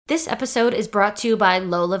This episode is brought to you by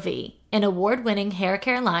LolaVie, an award-winning hair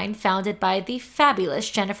care line founded by the fabulous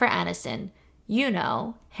Jennifer Aniston. You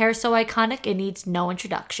know, hair so iconic it needs no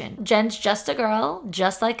introduction. Jen's just a girl,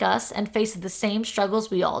 just like us, and faces the same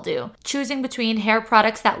struggles we all do, choosing between hair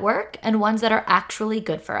products that work and ones that are actually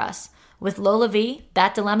good for us. With LolaVie,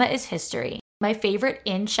 that dilemma is history. My favorite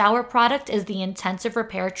in-shower product is the Intensive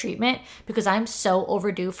Repair Treatment because I'm so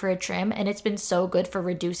overdue for a trim and it's been so good for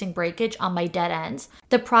reducing breakage on my dead ends.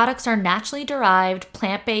 The products are naturally derived,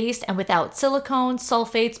 plant-based, and without silicones,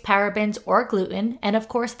 sulfates, parabens, or gluten, and of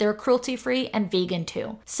course they're cruelty-free and vegan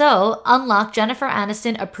too. So unlock Jennifer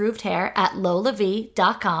Aniston approved hair at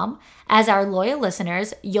lolavie.com. As our loyal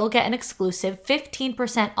listeners, you'll get an exclusive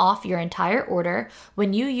 15% off your entire order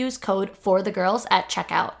when you use code FORTHEGIRLS at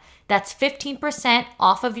checkout. That's 15%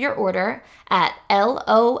 off of your order at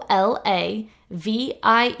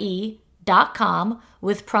LOLAVIE.com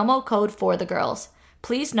with promo code FORTHEGIRLS.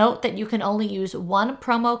 Please note that you can only use one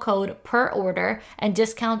promo code per order and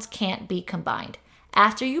discounts can't be combined.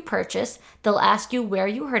 After you purchase, they'll ask you where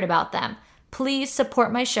you heard about them. Please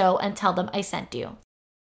support my show and tell them I sent you.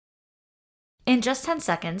 In just 10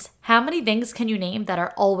 seconds, how many things can you name that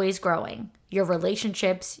are always growing? Your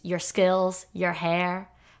relationships, your skills, your hair.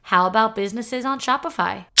 How about businesses on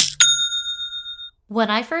Shopify? When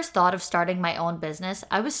I first thought of starting my own business,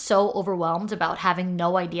 I was so overwhelmed about having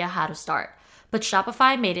no idea how to start. But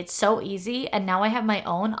Shopify made it so easy, and now I have my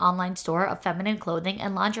own online store of feminine clothing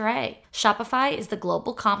and lingerie. Shopify is the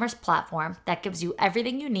global commerce platform that gives you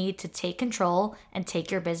everything you need to take control and take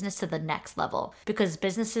your business to the next level. Because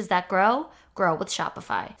businesses that grow with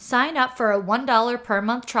Shopify. Sign up for a $1 per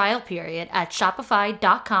month trial period at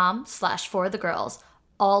shopify.com/forthegirls.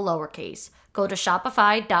 All lowercase. Go to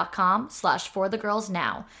shopify.com/forthegirls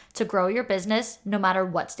now to grow your business no matter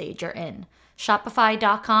what stage you're in.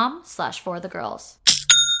 Shopify.com/forthegirls.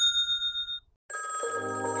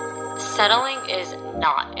 Settling is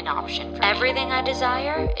not an option for me. Everything I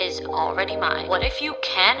desire is already mine. What if you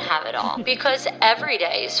can have it all? Because every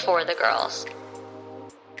day is for the girls.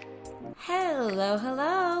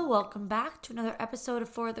 Hello. Welcome back to another episode of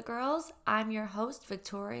For the Girls. I'm your host,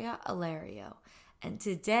 Victoria Alario. And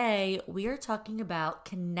today we are talking about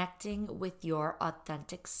connecting with your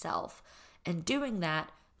authentic self and doing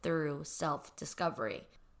that through self-discovery.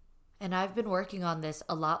 And I've been working on this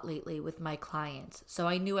a lot lately with my clients, so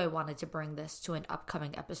I knew I wanted to bring this to an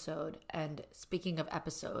upcoming episode. And speaking of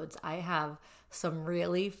episodes, I have some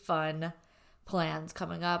really fun plans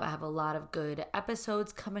coming up. I have a lot of good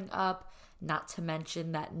episodes coming up. Not to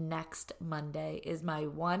mention that next Monday is my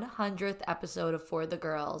 100th episode of For the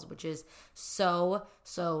Girls, which is so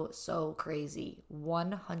crazy.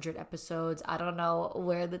 100 episodes. I don't know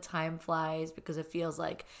where the time flies because it feels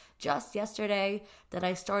like just yesterday that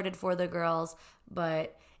I started For the Girls.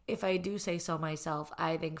 But if I do say so myself,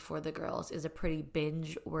 I think For the Girls is a pretty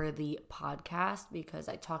binge-worthy podcast because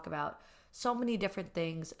I talk about so many different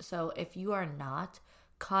things. So if you are not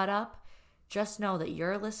caught up, just know that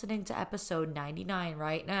you're listening to episode 99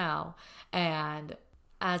 right now. And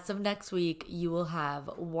as of next week, you will have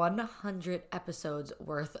 100 episodes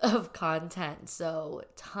worth of content. So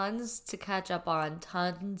tons to catch up on,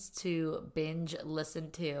 tons to binge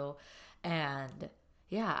listen to. And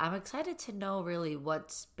yeah, I'm excited to know really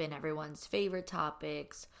what's been everyone's favorite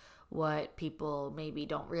topics, what people maybe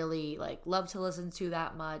don't really love to listen to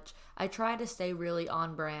that much. I try to stay really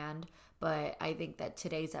on brand, but I think that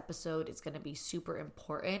today's episode is going to be super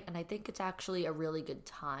important, and I think it's actually a really good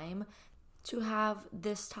time to have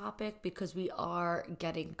this topic because we are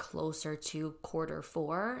getting closer to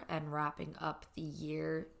Q4 and wrapping up the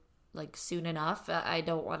year soon enough. I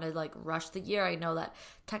don't want to rush the year. I know that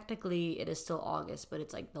technically it is still August, but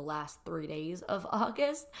it's the last 3 days of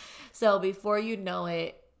August. So before you know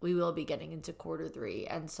it, we will be getting into Q3.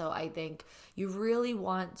 And so I think you really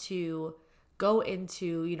want to go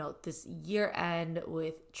into, this year end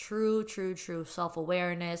with true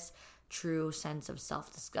self-awareness, true sense of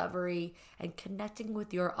self-discovery, and connecting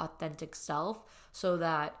with your authentic self so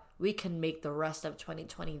that we can make the rest of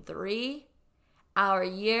 2023 our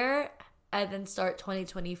year and then start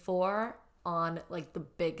 2024 on the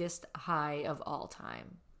biggest high of all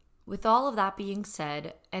time. With all of that being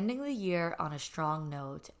said, ending the year on a strong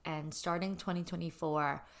note and starting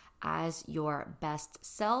 2024 as your best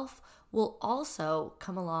self will also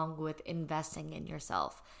come along with investing in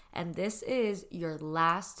yourself. And this is your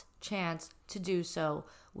last chance to do so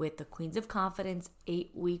with the Queens of Confidence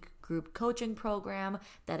 8-week group coaching program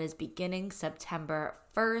that is beginning September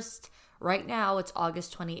 1st. Right now, it's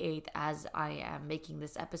August 28th as I am making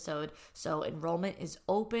this episode, so enrollment is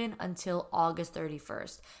open until August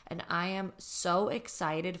 31st, and I am so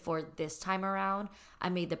excited for this time around. I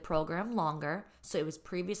made the program longer, so it was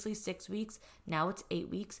previously 6 weeks, now it's 8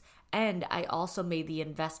 weeks, and I also made the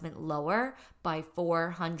investment lower by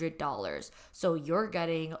 $400, so you're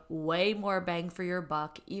getting way more bang for your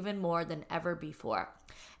buck, even more than ever before.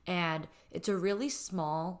 And it's a really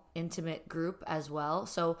small, intimate group as well.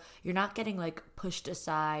 So you're not getting like pushed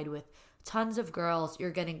aside with tons of girls. You're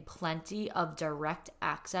getting plenty of direct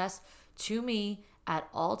access to me at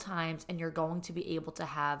all times. And you're going to be able to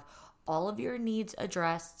have all of your needs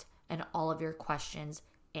addressed and all of your questions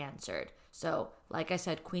answered. So like I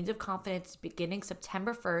said, Queens of Confidence beginning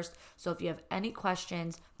September 1st. So if you have any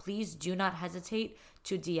questions, please do not hesitate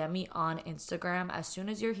to DM me on Instagram as soon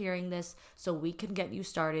as you're hearing this so we can get you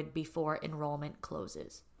started before enrollment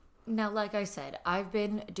closes. Now, like I said, I've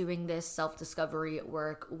been doing this self-discovery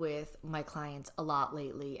work with my clients a lot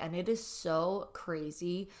lately, and it is so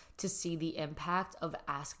crazy to see the impact of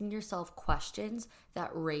asking yourself questions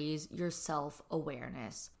that raise your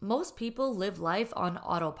self-awareness. Most people live life on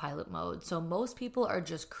autopilot mode, so most people are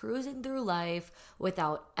just cruising through life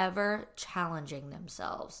without ever challenging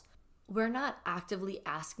themselves. We're not actively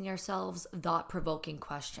asking ourselves thought-provoking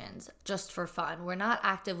questions just for fun. We're not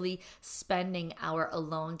actively spending our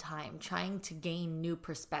alone time trying to gain new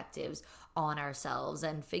perspectives on ourselves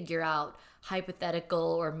and figure out hypothetical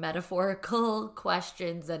or metaphorical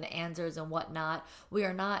questions and answers and whatnot. We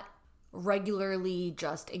are not regularly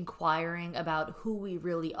just inquiring about who we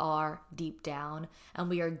really are deep down. And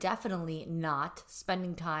we are definitely not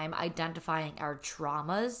spending time identifying our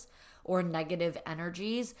traumas or negative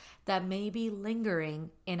energies that may be lingering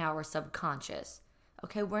in our subconscious.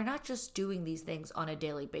 Okay, we're not just doing these things on a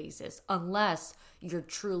daily basis unless you're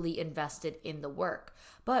truly invested in the work.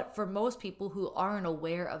 But for most people who aren't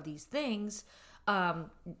aware of these things,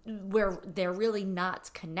 where they're really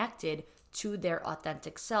not connected to their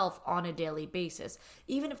authentic self on a daily basis.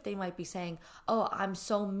 Even if they might be saying, oh, I'm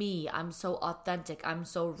so me, I'm so authentic, I'm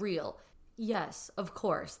so real. Yes, of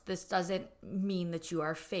course, this doesn't mean that you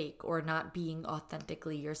are fake or not being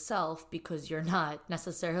authentically yourself because you're not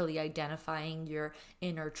necessarily identifying your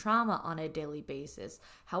inner trauma on a daily basis.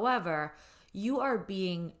 However, you are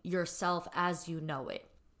being yourself as you know it.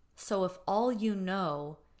 So if all you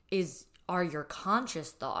know are your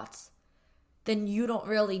conscious thoughts, then you don't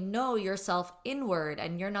really know yourself inward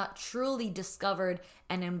and you're not truly discovered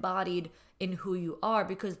and embodied in who you are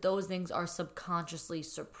because those things are subconsciously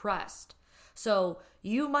suppressed. So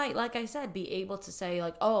you might, like I said, be able to say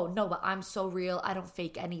like, oh, no, but I'm so real. I don't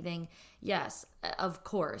fake anything. Yes, of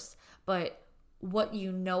course. But what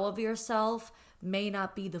you know of yourself may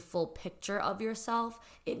not be the full picture of yourself.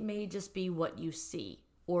 It may just be what you see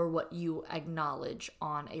or what you acknowledge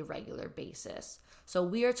on a regular basis. So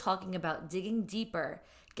we are talking about digging deeper,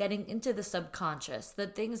 getting into the subconscious, the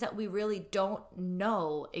things that we really don't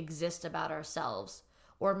know exist about ourselves,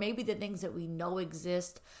 or maybe the things that we know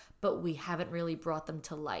exist, but we haven't really brought them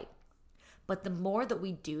to light. But the more that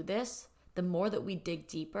we do this, the more that we dig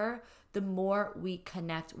deeper, the more we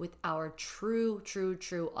connect with our true,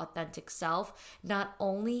 authentic self, not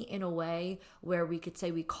only in a way where we could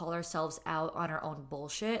say we call ourselves out on our own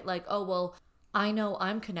bullshit, like, oh, well, I know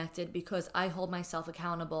I'm connected because I hold myself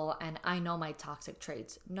accountable and I know my toxic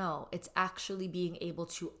traits. No, it's actually being able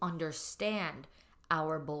to understand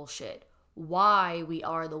our bullshit, why we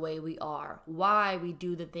are the way we are, why we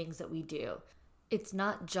do the things that we do. It's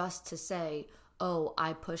not just to say, oh,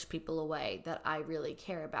 I push people away that I really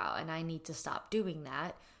care about and I need to stop doing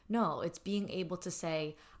that. No, it's being able to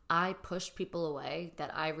say, I push people away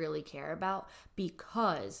that I really care about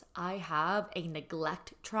because I have a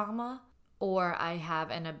neglect trauma or I have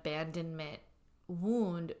an abandonment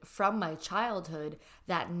wound from my childhood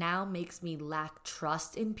that now makes me lack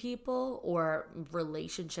trust in people or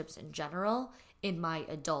relationships in general in my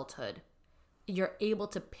adulthood. You're able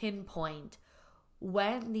to pinpoint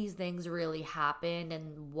when these things really happen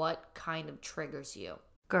and what kind of triggers you.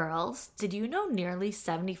 Girls, did you know nearly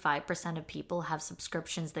 75% of people have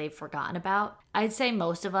subscriptions they've forgotten about? I'd say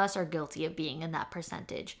most of us are guilty of being in that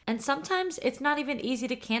percentage. And sometimes it's not even easy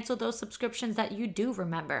to cancel those subscriptions that you do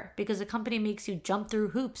remember because a company makes you jump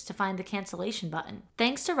through hoops to find the cancellation button.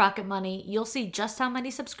 Thanks to Rocket Money, you'll see just how many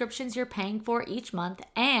subscriptions you're paying for each month,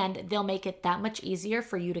 and they'll make it that much easier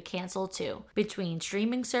for you to cancel too. Between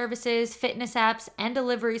streaming services, fitness apps, and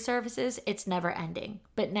delivery services, it's never ending.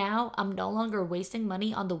 But now I'm no longer wasting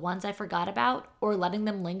money on the ones I forgot about or letting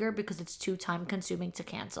them linger because it's too time consuming to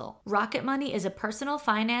cancel. Rocket Money is a personal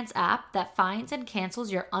finance app that finds and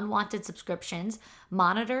cancels your unwanted subscriptions,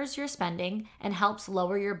 monitors your spending, and helps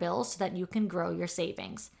lower your bills so that you can grow your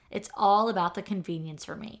savings. It's all about the convenience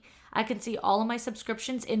for me. I can see all of my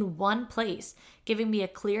subscriptions in one place, giving me a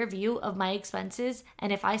clear view of my expenses,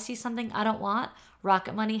 and if I see something I don't want,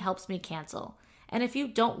 Rocket Money helps me cancel. And if you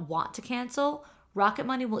don't want to cancel, Rocket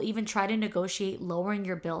Money will even try to negotiate lowering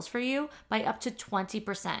your bills for you by up to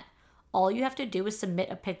 20%. All you have to do is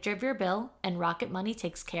submit a picture of your bill, and Rocket Money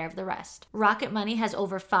takes care of the rest. Rocket Money has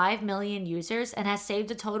over 5 million users and has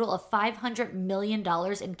saved a total of $500 million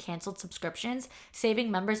in canceled subscriptions,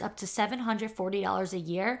 saving members up to $740 a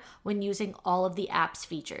year when using all of the app's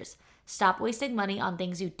features. Stop wasting money on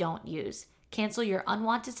things you don't use. Cancel your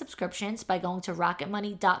unwanted subscriptions by going to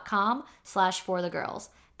rocketmoney.com/forthegirls.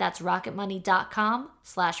 That's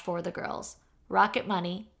rocketmoney.com/forthegirls.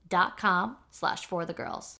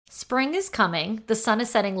 rocketmoney.com/forthegirls. Spring is coming, the sun is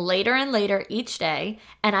setting later and later each day,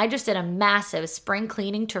 and I just did a massive spring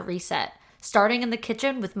cleaning to reset, starting in the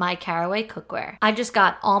kitchen with my Caraway cookware. I just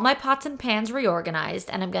got all my pots and pans reorganized,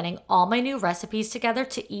 and I'm getting all my new recipes together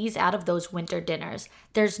to ease out of those winter dinners.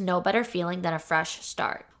 There's no better feeling than a fresh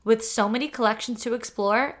start. With so many collections to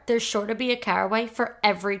explore, there's sure to be a Caraway for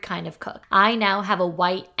every kind of cook. I now have a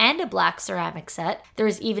white and a black ceramic set.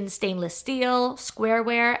 There's even stainless steel,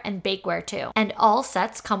 squareware, and bakeware too. And all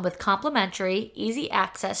sets come with complimentary, easy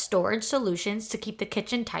access storage solutions to keep the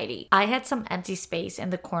kitchen tidy. I had some empty space in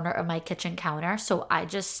the corner of my kitchen counter, so I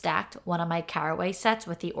just stacked one of my Caraway sets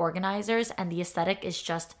with the organizers, and the aesthetic is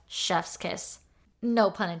just chef's kiss.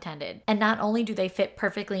 No pun intended. And not only do they fit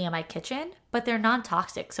perfectly in my kitchen, but they're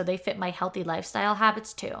non-toxic, so they fit my healthy lifestyle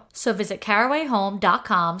habits too. So visit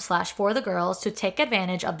carawayhome.com/forthegirls to take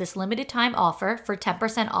advantage of this limited time offer for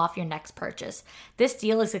 10% off your next purchase. This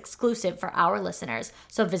deal is exclusive for our listeners,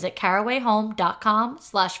 so visit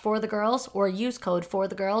carawayhome.com/forthegirls or use code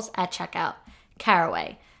forthegirls at checkout.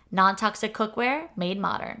 Caraway, non-toxic cookware made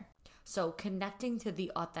modern. So connecting to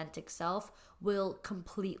the authentic self will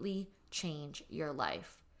completely change your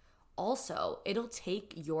life. Also, it'll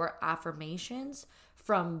take your affirmations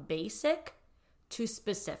from basic to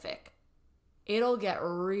specific. It'll get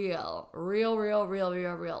real.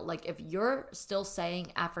 Like if you're still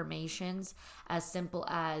saying affirmations as simple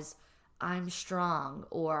as I'm strong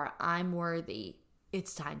or I'm worthy,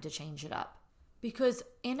 it's time to change it up. Because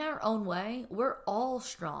in our own way, we're all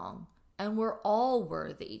strong and we're all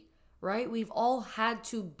worthy. Right? We've all had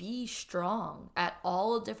to be strong at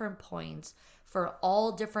all different points for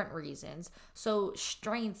all different reasons. So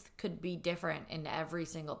strength could be different in every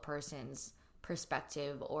single person's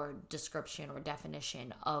perspective or description or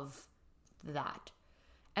definition of that.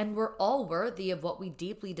 And we're all worthy of what we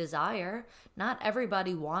deeply desire. Not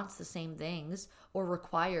everybody wants the same things or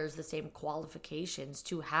requires the same qualifications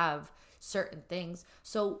to have certain things.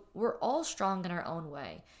 So we're all strong in our own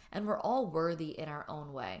way, and we're all worthy in our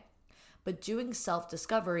own way. But doing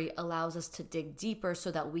self-discovery allows us to dig deeper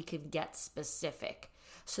so that we can get specific,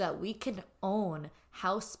 so that we can own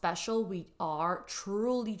how special we are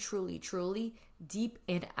truly deep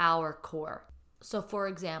in our core. So for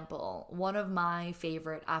example, one of my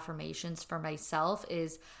favorite affirmations for myself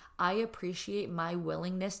is I appreciate my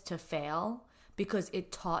willingness to fail because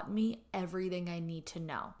it taught me everything I need to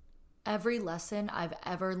know. Every lesson I've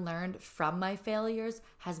ever learned from my failures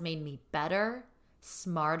has made me better,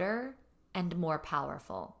 smarter, and more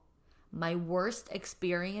powerful. My worst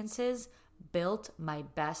experiences built my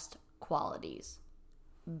best qualities.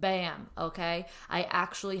 Bam, okay? I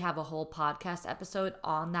actually have a whole podcast episode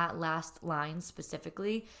on that last line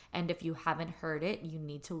specifically, and if you haven't heard it, you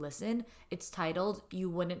need to listen. It's titled, You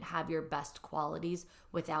Wouldn't Have Your Best Qualities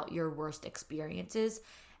Without Your Worst Experiences.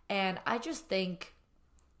 And I just think,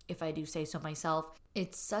 if I do say so myself,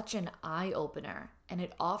 it's such an eye-opener, and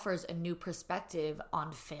it offers a new perspective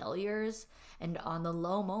on failures and on the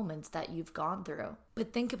low moments that you've gone through.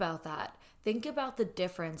 But think about that. Think about the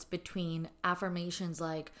difference between affirmations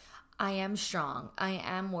like, I am strong, I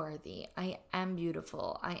am worthy, I am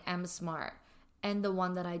beautiful, I am smart, and the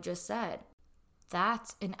one that I just said.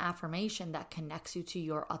 That's an affirmation that connects you to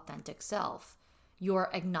your authentic self. You're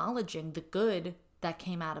acknowledging the good that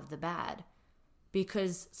came out of the bad.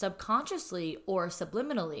 Because subconsciously or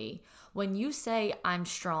subliminally, when you say I'm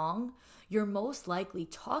strong, you're most likely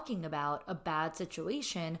talking about a bad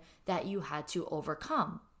situation that you had to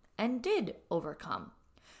overcome and did overcome.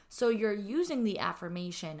 So you're using the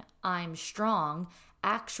affirmation I'm strong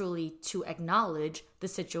actually to acknowledge the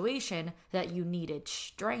situation that you needed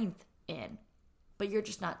strength in. But you're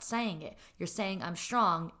just not saying it. You're saying I'm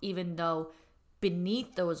strong even though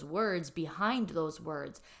beneath those words, behind those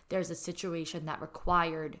words, there's a situation that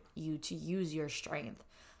required you to use your strength.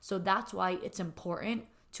 So that's why it's important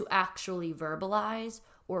to actually verbalize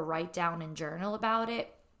or write down and journal about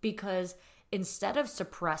it, because instead of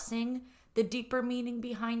suppressing the deeper meaning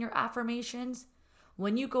behind your affirmations,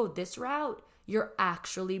 when you go this route, you're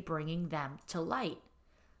actually bringing them to light.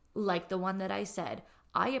 Like the one that I said,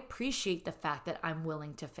 I appreciate the fact that I'm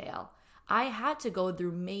willing to fail. I had to go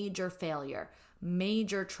through major failure,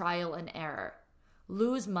 major trial and error,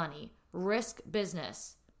 lose money, risk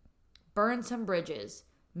business, burn some bridges,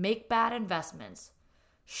 make bad investments,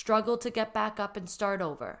 struggle to get back up and start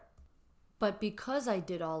over. But because I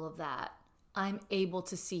did all of that, I'm able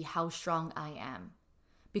to see how strong I am,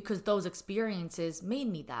 because those experiences made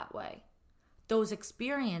me that way. Those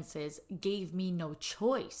experiences gave me no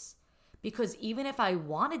choice, because even if I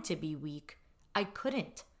wanted to be weak, I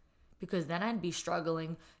couldn't, because then I'd be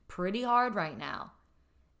struggling pretty hard right now.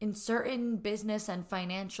 In certain business and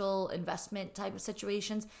financial investment type of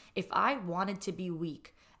situations, if I wanted to be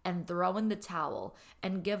weak and throw in the towel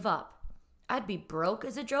and give up, I'd be broke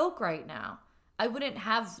as a joke right now. I wouldn't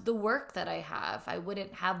have the work that I have. I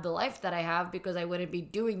wouldn't have the life that I have, because I wouldn't be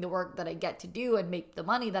doing the work that I get to do and make the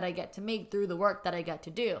money that I get to make through the work that I get to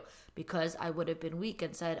do, because I would have been weak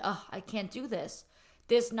and said, oh, I can't do this.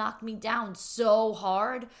 This knocked me down so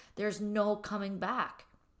hard, there's no coming back.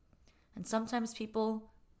 And sometimes people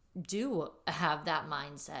do have that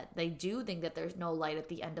mindset. They do think that there's no light at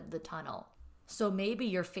the end of the tunnel. So maybe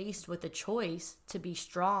you're faced with a choice to be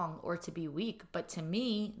strong or to be weak. But to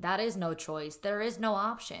me, that is no choice. There is no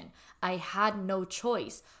option. I had no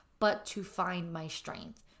choice but to find my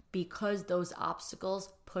strength, because those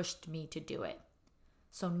obstacles pushed me to do it.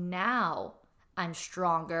 So now I'm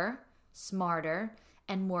stronger, smarter,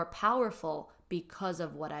 and more powerful because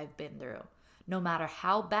of what I've been through. No matter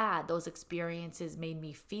how bad those experiences made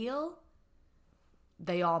me feel,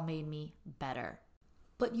 they all made me better.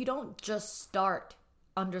 But you don't just start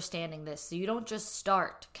understanding this. So you don't just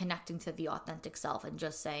start connecting to the authentic self and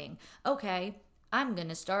just saying, okay, I'm going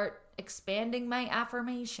to start expanding my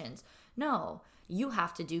affirmations. No, you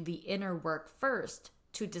have to do the inner work first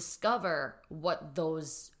to discover what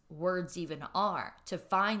those words even are, to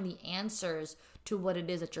find the answers to what it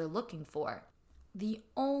is that you're looking for. The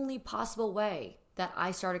only possible way that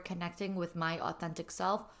I started connecting with my authentic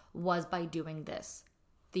self was by doing this,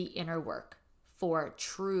 the inner work for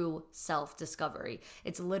true self-discovery.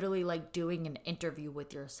 It's literally like doing an interview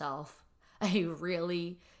with yourself, a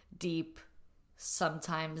really deep,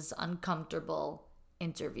 sometimes uncomfortable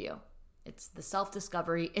interview. It's the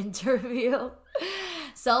self-discovery interview.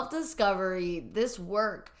 Self-discovery, this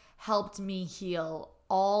work helped me heal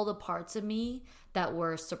all the parts of me that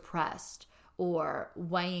were suppressed or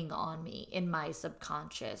weighing on me in my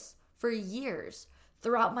subconscious for years,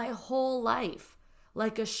 throughout my whole life,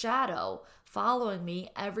 like a shadow following me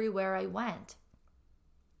everywhere I went.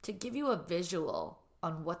 To give you a visual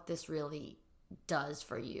on what this really does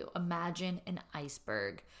for you, imagine an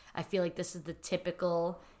iceberg. I feel like this is the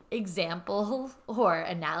typical example or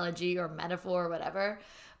analogy or metaphor or whatever,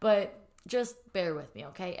 but just bear with me,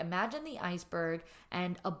 okay? Imagine the iceberg,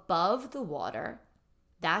 and above the water,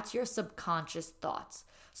 that's your subconscious thoughts.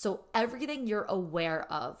 So everything you're aware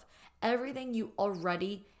of, everything you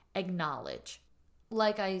already acknowledge.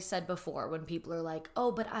 Like I said before, when people are like,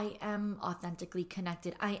 oh, but I am authentically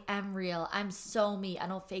connected. I am real. I'm so me. I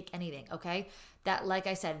don't fake anything, okay? That, like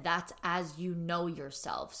I said, that's as you know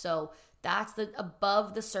yourself. So that's the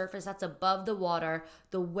above the surface, that's above the water,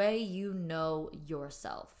 the way you know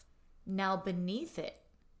yourself. Now beneath it,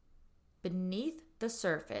 beneath the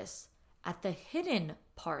surface, at the hidden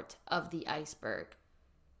part of the iceberg,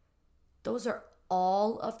 those are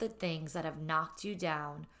all of the things that have knocked you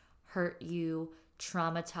down, hurt you,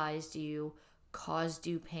 traumatized you, caused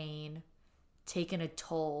you pain, taken a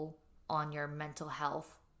toll on your mental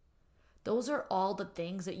health. Those are all the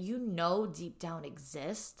things that you know deep down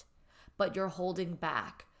exist, but you're holding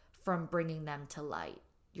back from bringing them to light.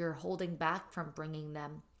 You're holding back from bringing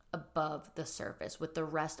them above the surface with the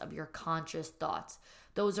rest of your conscious thoughts.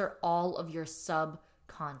 Those are all of your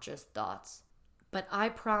subconscious thoughts. But I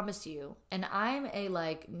promise you, and I'm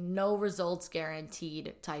a no results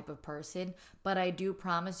guaranteed type of person, but I do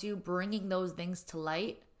promise you bringing those things to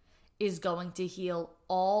light is going to heal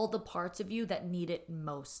all the parts of you that need it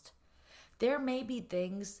most. There may be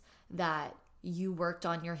things that you worked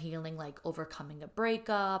on your healing, like overcoming a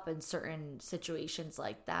breakup and certain situations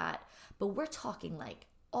like that, but we're talking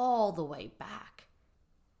all the way back.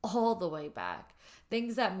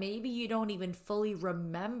 Things that maybe you don't even fully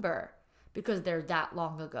remember because they're that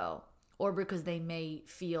long ago, or because they may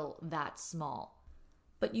feel that small.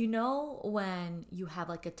 But you know when you have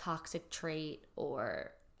like a toxic trait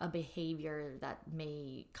or a behavior that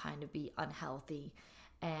may kind of be unhealthy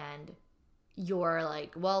and you're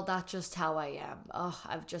like, well, that's just how I am. Oh,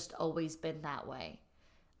 I've just always been that way.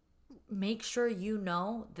 Make sure you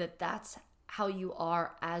know that that's how you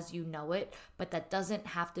are as you know it, but that doesn't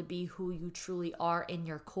have to be who you truly are in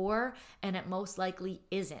your core, and it most likely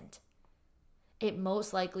isn't. It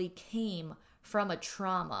most likely came from a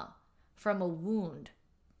trauma, from a wound.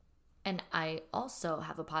 And I also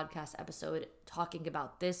have a podcast episode talking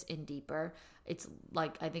about this in deeper. It's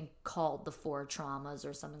like, I think called The 4 Traumas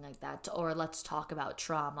or something like that. Or Let's Talk About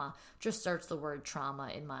Trauma. Just search the word trauma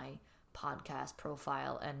in my podcast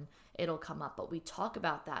profile and it'll come up. But we talk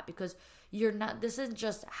about that because this isn't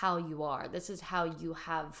just how you are. This is how you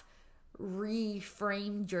have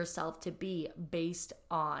reframed yourself to be based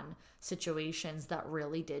on situations that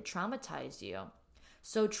really did traumatize you.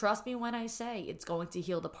 So trust me when I say it's going to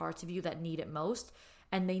heal the parts of you that need it most.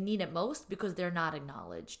 And they need it most because they're not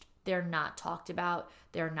acknowledged. They're not talked about.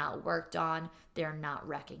 They're not worked on. They're not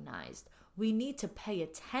recognized. We need to pay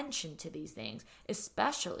attention to these things.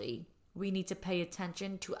 Especially, we need to pay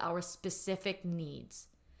attention to our specific needs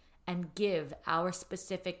and give our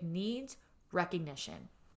specific needs recognition.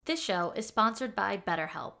 This show is sponsored by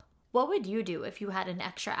BetterHelp. What would you do if you had an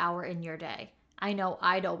extra hour in your day? I know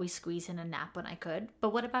I'd always squeeze in a nap when I could,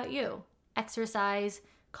 but what about you? Exercise,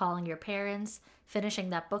 calling your parents, finishing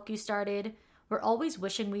that book you started. We're always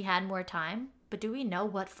wishing we had more time, but do we know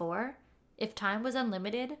what for? If time was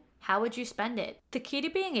unlimited, how would you spend it? The key to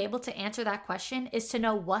being able to answer that question is to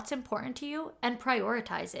know what's important to you and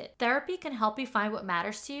prioritize it. Therapy can help you find what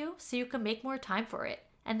matters to you so you can make more time for it,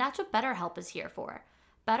 and that's what BetterHelp is here for.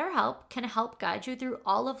 BetterHelp can help guide you through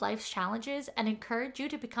all of life's challenges and encourage you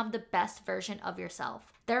to become the best version of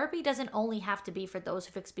yourself. Therapy doesn't only have to be for those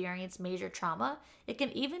who've experienced major trauma. It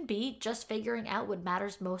can even be just figuring out what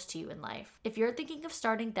matters most to you in life. If you're thinking of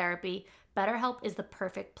starting therapy, BetterHelp is the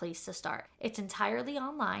perfect place to start. It's entirely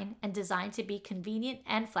online and designed to be convenient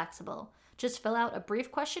and flexible. Just fill out a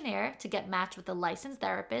brief questionnaire to get matched with a licensed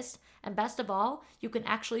therapist, and best of all, you can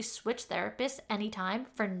actually switch therapists anytime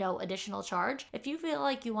for no additional charge if you feel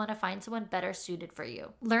like you want to find someone better suited for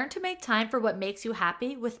you. Learn to make time for what makes you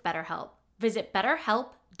happy with BetterHelp. Visit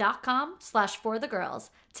betterhelp.com/forthegirls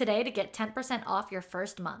today to get 10% off your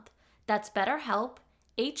first month. That's BetterHelp,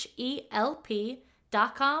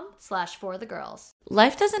 HELP.com/forthegirls.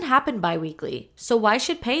 Life doesn't happen bi-weekly, so why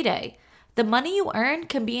should payday? The money you earn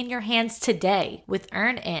can be in your hands today with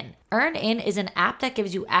EarnIn. EarnIn is an app that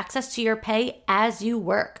gives you access to your pay as you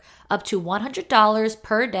work, up to $100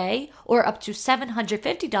 per day or up to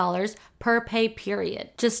 $750 per pay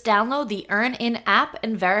period. Just download the EarnIn app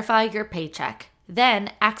and verify your paycheck.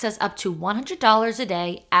 Then access up to $100 a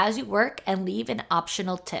day as you work and leave an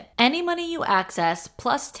optional tip. Any money you access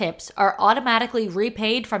plus tips are automatically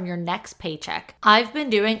repaid from your next paycheck. I've been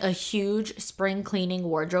doing a huge spring cleaning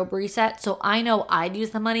wardrobe reset, so I know I'd use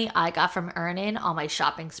the money I got from EarnIn on my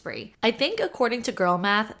shopping spree. I think according to girl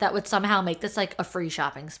math, that would somehow make this like a free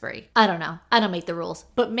shopping spree. I don't know. I don't make the rules.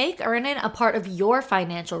 But make EarnIn a part of your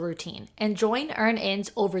financial routine and join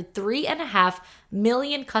EarnIn's over 3.5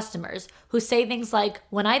 million customers who say things like,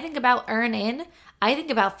 when I think about EarnIn, I think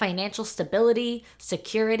about financial stability,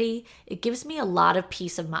 security. It gives me a lot of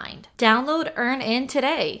peace of mind. Download EarnIn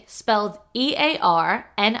today, spelled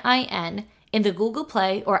EARNIN, in the Google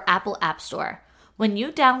Play or Apple App Store. When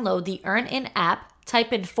you download the EarnIn app,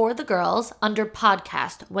 type in For the Girls under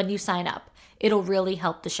podcast when you sign up. It'll really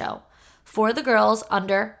help the show. For the Girls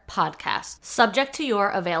under podcast. Subject to your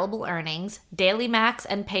available earnings, daily max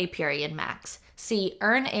and pay period max. See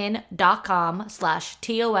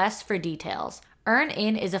earnin.com/TOS for details.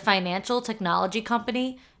 EarnIn is a financial technology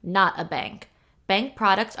company, not a bank. Bank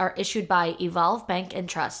products are issued by Evolve Bank and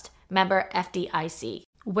Trust, member FDIC.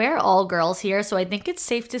 We're all girls here, so I think it's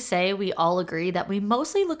safe to say we all agree that we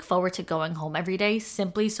mostly look forward to going home every day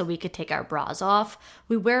simply so we could take our bras off.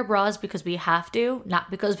 We wear bras because we have to, not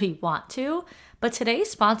because we want to. But today's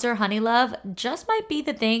sponsor, Honeylove, just might be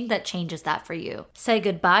the thing that changes that for you. Say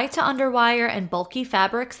goodbye to underwire and bulky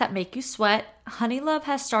fabrics that make you sweat. Honeylove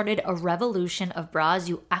has started a revolution of bras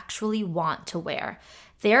you actually want to wear.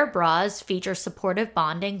 Their bras feature supportive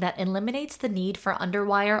bonding that eliminates the need for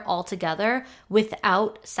underwire altogether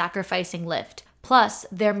without sacrificing lift. Plus,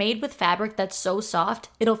 they're made with fabric that's so soft,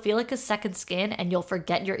 it'll feel like a second skin and you'll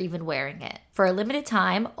forget you're even wearing it. For a limited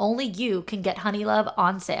time, only you can get Honeylove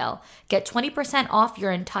on sale. Get 20% off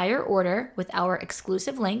your entire order with our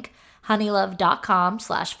exclusive link,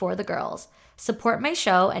 honeylove.com/forthegirls. Support my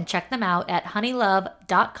show and check them out at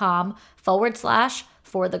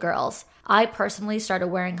honeylove.com/forthegirls. I personally started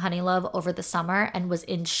wearing Honeylove over the summer and was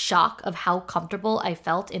in shock of how comfortable I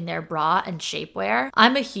felt in their bra and shapewear.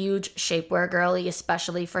 I'm a huge shapewear girly,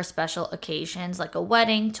 especially for special occasions like a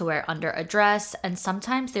wedding, to wear under a dress, and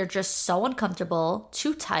sometimes they're just so uncomfortable,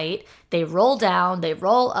 too tight, they roll down, they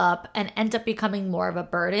roll up, and end up becoming more of a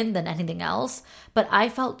burden than anything else. But I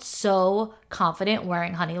felt so confident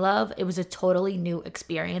wearing Honeylove. It was a totally new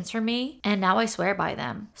experience for me, and now I swear by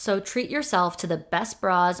them. So treat yourself to the best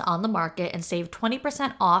bras on the market and save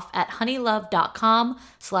 20% off at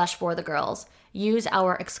honeylove.com/forthegirls. Use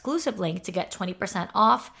our exclusive link to get 20%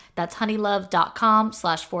 off. That's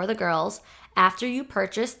honeylove.com/forthegirls. After you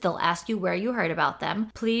purchase, they'll ask you where you heard about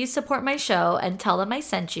them. Please support my show and tell them I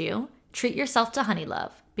sent you. Treat yourself to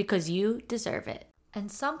Honeylove because you deserve it.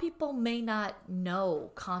 And some people may not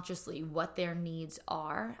know consciously what their needs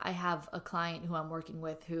are. I have a client who I'm working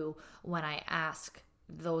with who, when I ask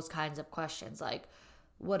those kinds of questions, like,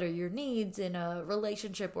 what are your needs in a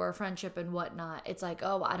relationship or a friendship and whatnot? It's like,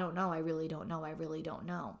 oh, I don't know. I really don't know. I really don't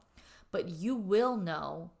know. But you will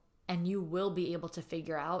know, and you will be able to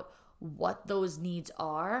figure out what those needs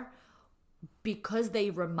are because they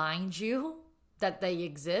remind you that they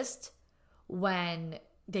exist when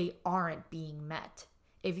they aren't being met.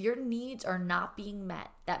 If your needs are not being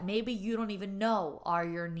met, that maybe you don't even know are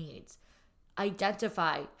your needs,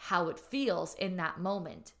 identify how it feels in that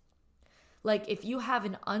moment. Like if you have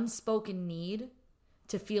an unspoken need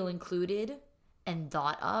to feel included and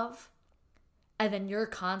thought of, and then you're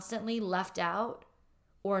constantly left out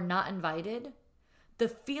or not invited, the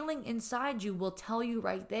feeling inside you will tell you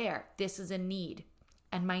right there, this is a need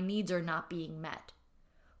and my needs are not being met.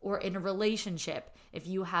 Or in a relationship, if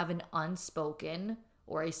you have an unspoken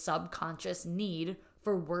or a subconscious need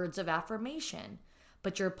for words of affirmation,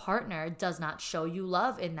 but your partner does not show you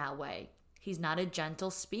love in that way. He's not a gentle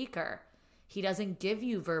speaker. He doesn't give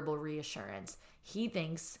you verbal reassurance. He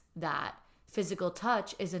thinks that physical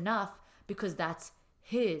touch is enough because that's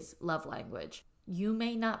his love language. You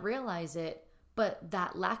may not realize it, but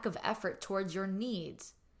that lack of effort towards your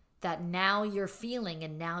needs that now you're feeling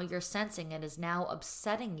and now you're sensing and is now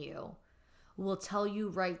upsetting you will tell you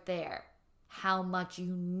right there how much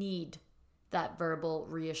you need that verbal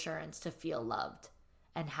reassurance to feel loved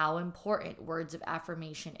and how important words of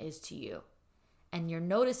affirmation is to you. And you're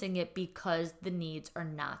noticing it because the needs are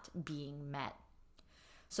not being met.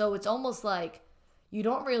 So it's almost like you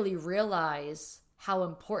don't really realize how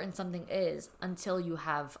important something is until you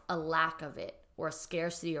have a lack of it or a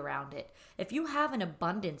scarcity around it. If you have an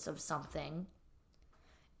abundance of something,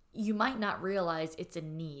 you might not realize it's a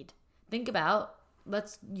need. Think about,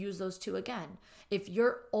 let's use those two again. If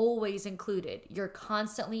you're always included, you're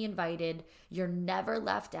constantly invited, you're never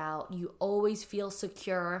left out, you always feel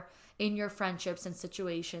secure in your friendships and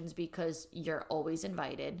situations because you're always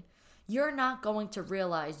invited, you're not going to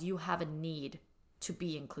realize you have a need to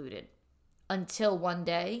be included. Until one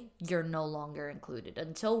day, you're no longer included.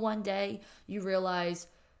 Until one day, you realize,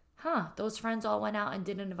 those friends all went out and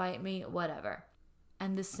didn't invite me, whatever.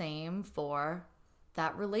 And the same for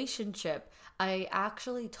that relationship. I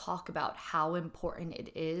actually talk about how important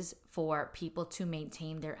it is for people to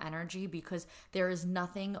maintain their energy because there is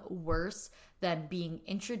nothing worse than being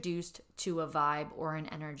introduced to a vibe or an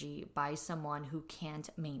energy by someone who can't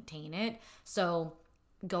maintain it. So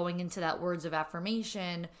going into that words of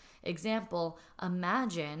affirmation example,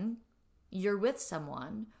 imagine you're with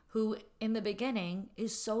someone who in the beginning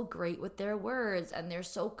is so great with their words and they're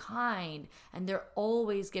so kind and they're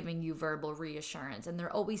always giving you verbal reassurance and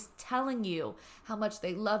they're always telling you how much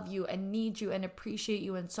they love you and need you and appreciate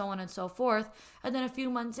you and so on and so forth. And then a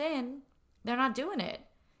few months in, they're not doing it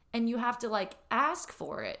and you have to ask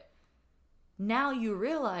for it. Now you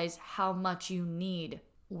realize how much you need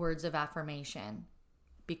words of affirmation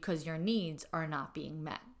because your needs are not being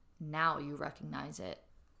met. Now you recognize it.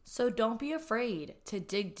 So don't be afraid to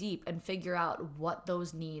dig deep and figure out what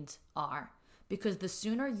those needs are. Because the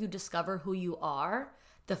sooner you discover who you are,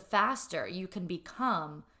 the faster you can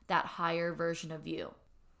become that higher version of you.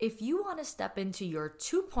 If you want to step into your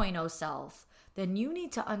 2.0 self, then you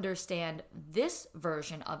need to understand this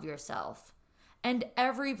version of yourself and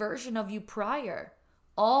every version of you prior,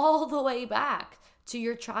 all the way back to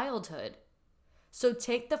your childhood. So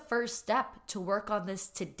take the first step to work on this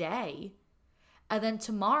today, and then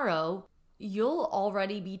tomorrow you'll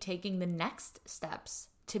already be taking the next steps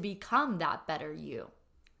to become that better you.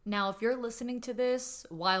 Now, if you're listening to this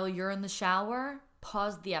while you're in the shower,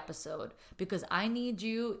 pause the episode because I need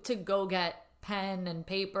you to go get pen and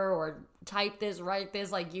paper or type this, write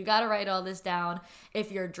this. Like, you got to write all this down.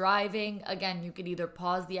 If you're driving, again, you could either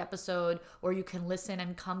pause the episode or you can listen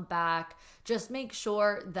and come back. Just make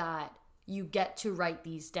sure that you get to write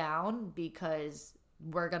these down, because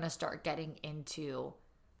we're going to start getting into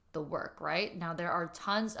the work, right? Now, there are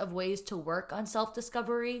tons of ways to work on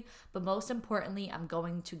self-discovery, but most importantly, I'm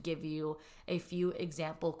going to give you a few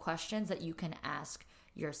example questions that you can ask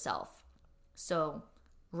yourself. So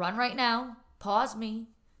run right now, pause me,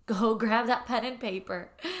 go grab that pen and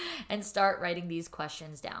paper, and start writing these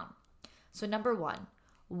questions down. So number 1,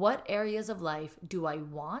 what areas of life do I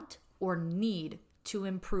want or need to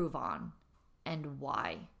improve on, and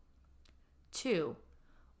why? 2,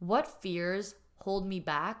 what fears hold me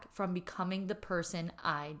back from becoming the person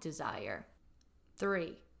I desire?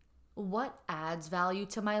 3, what adds value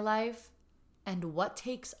to my life and what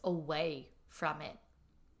takes away from it?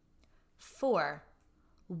 4,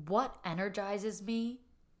 what energizes me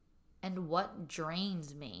and what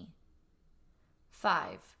drains me?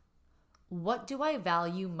 5, what do I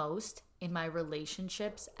value most in my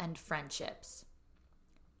relationships and friendships?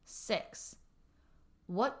 6,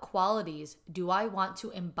 what qualities do I want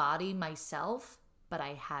to embody myself, but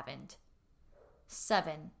I haven't?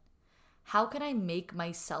 7, how can I make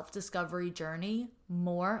my self-discovery journey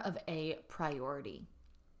more of a priority?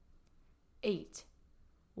 8,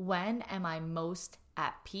 when am I most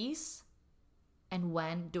at peace? And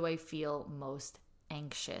when do I feel most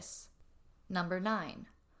anxious? Number 9,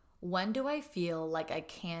 when do I feel like I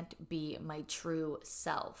can't be my true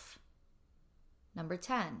self? Number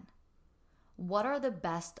 10, what are the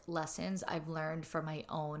best lessons I've learned from my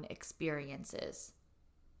own experiences?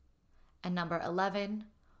 And number 11,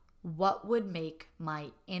 what would make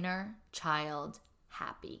my inner child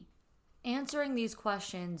happy? Answering these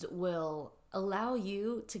questions will allow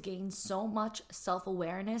you to gain so much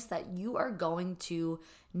self-awareness that you are going to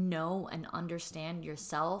know and understand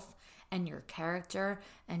yourself and your character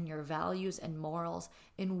and your values and morals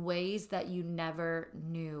in ways that you never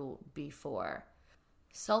knew before.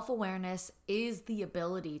 Self-awareness is the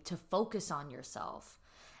ability to focus on yourself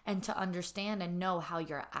and to understand and know how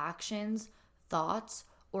your actions, thoughts,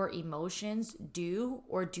 or emotions do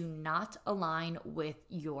or do not align with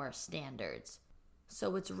your standards.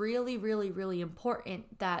 So it's really, really, really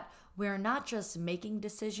important that we're not just making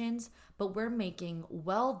decisions, but we're making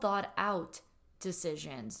well thought out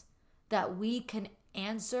decisions that we can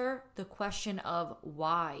answer the question of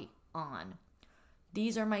why on.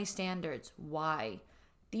 These are my standards. Why?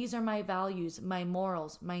 These are my values, my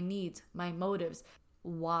morals, my needs, my motives.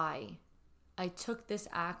 Why? I took this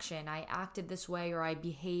action, I acted this way, or I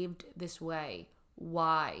behaved this way.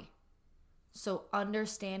 Why? So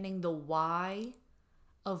understanding the why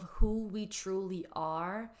of who we truly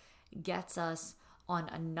are gets us on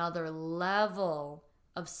another level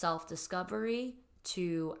of self-discovery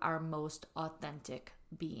to our most authentic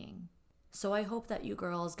being. So I hope that you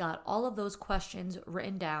girls got all of those questions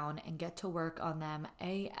written down and get to work on them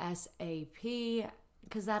ASAP,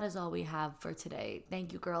 because that is all we have for today.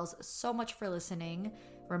 Thank you girls so much for listening.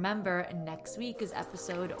 Remember, next week is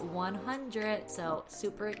episode 100, so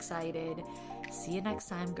super excited. See you next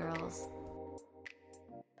time, girls.